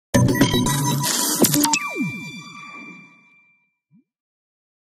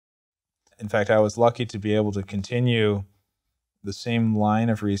In fact, I was lucky to be able to continue the same line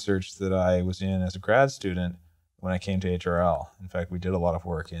of research that I was in as a grad student when I came to HRL. In fact, we did a lot of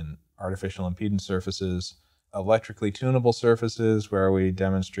work in artificial impedance surfaces, electrically tunable surfaces, where we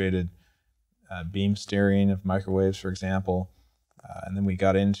demonstrated beam steering of microwaves, for example. And then we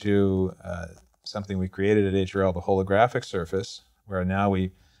got into something we created at HRL, the holographic surface, where now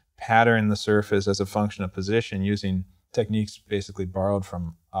we pattern the surface as a function of position using techniques basically borrowed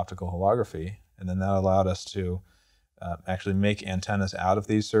from optical holography. And then that allowed us to actually make antennas out of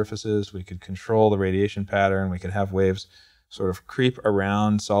these surfaces. We could control the radiation pattern. We could have waves sort of creep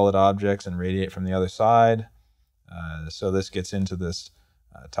around solid objects and radiate from the other side. So this gets into this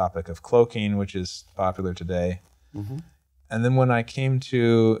topic of cloaking, which is popular today. Mm-hmm. And then when I came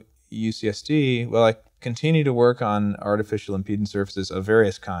to UCSD, well, I continued to work on artificial impedance surfaces of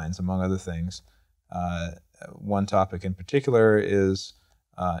various kinds, among other things. One topic in particular is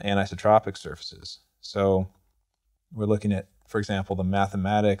anisotropic surfaces. So we're looking at, for example, the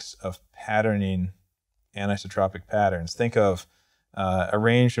mathematics of patterning anisotropic patterns. Think of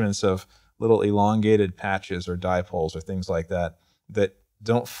arrangements of little elongated patches or dipoles or things like that that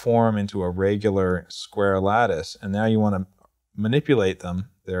don't form into a regular square lattice, and now you want to manipulate them,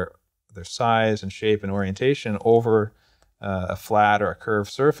 their size and shape and orientation over a flat or a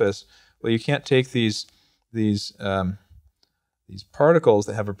curved surface. Well, you can't take these particles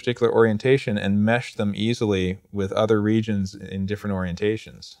that have a particular orientation and mesh them easily with other regions in different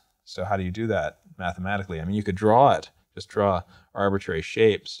orientations. So how do you do that mathematically? I mean, you could draw it, just draw arbitrary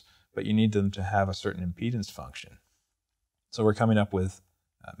shapes, but you need them to have a certain impedance function. So we're coming up with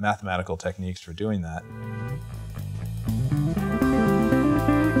mathematical techniques for doing that.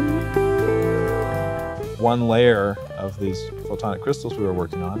 One layer of these photonic crystals we were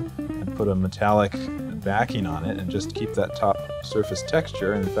working on and put a metallic backing on it and just keep that top surface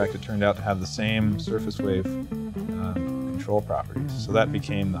texture. And in fact, it turned out to have the same surface wave control properties. So that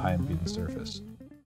became the high impedance surface.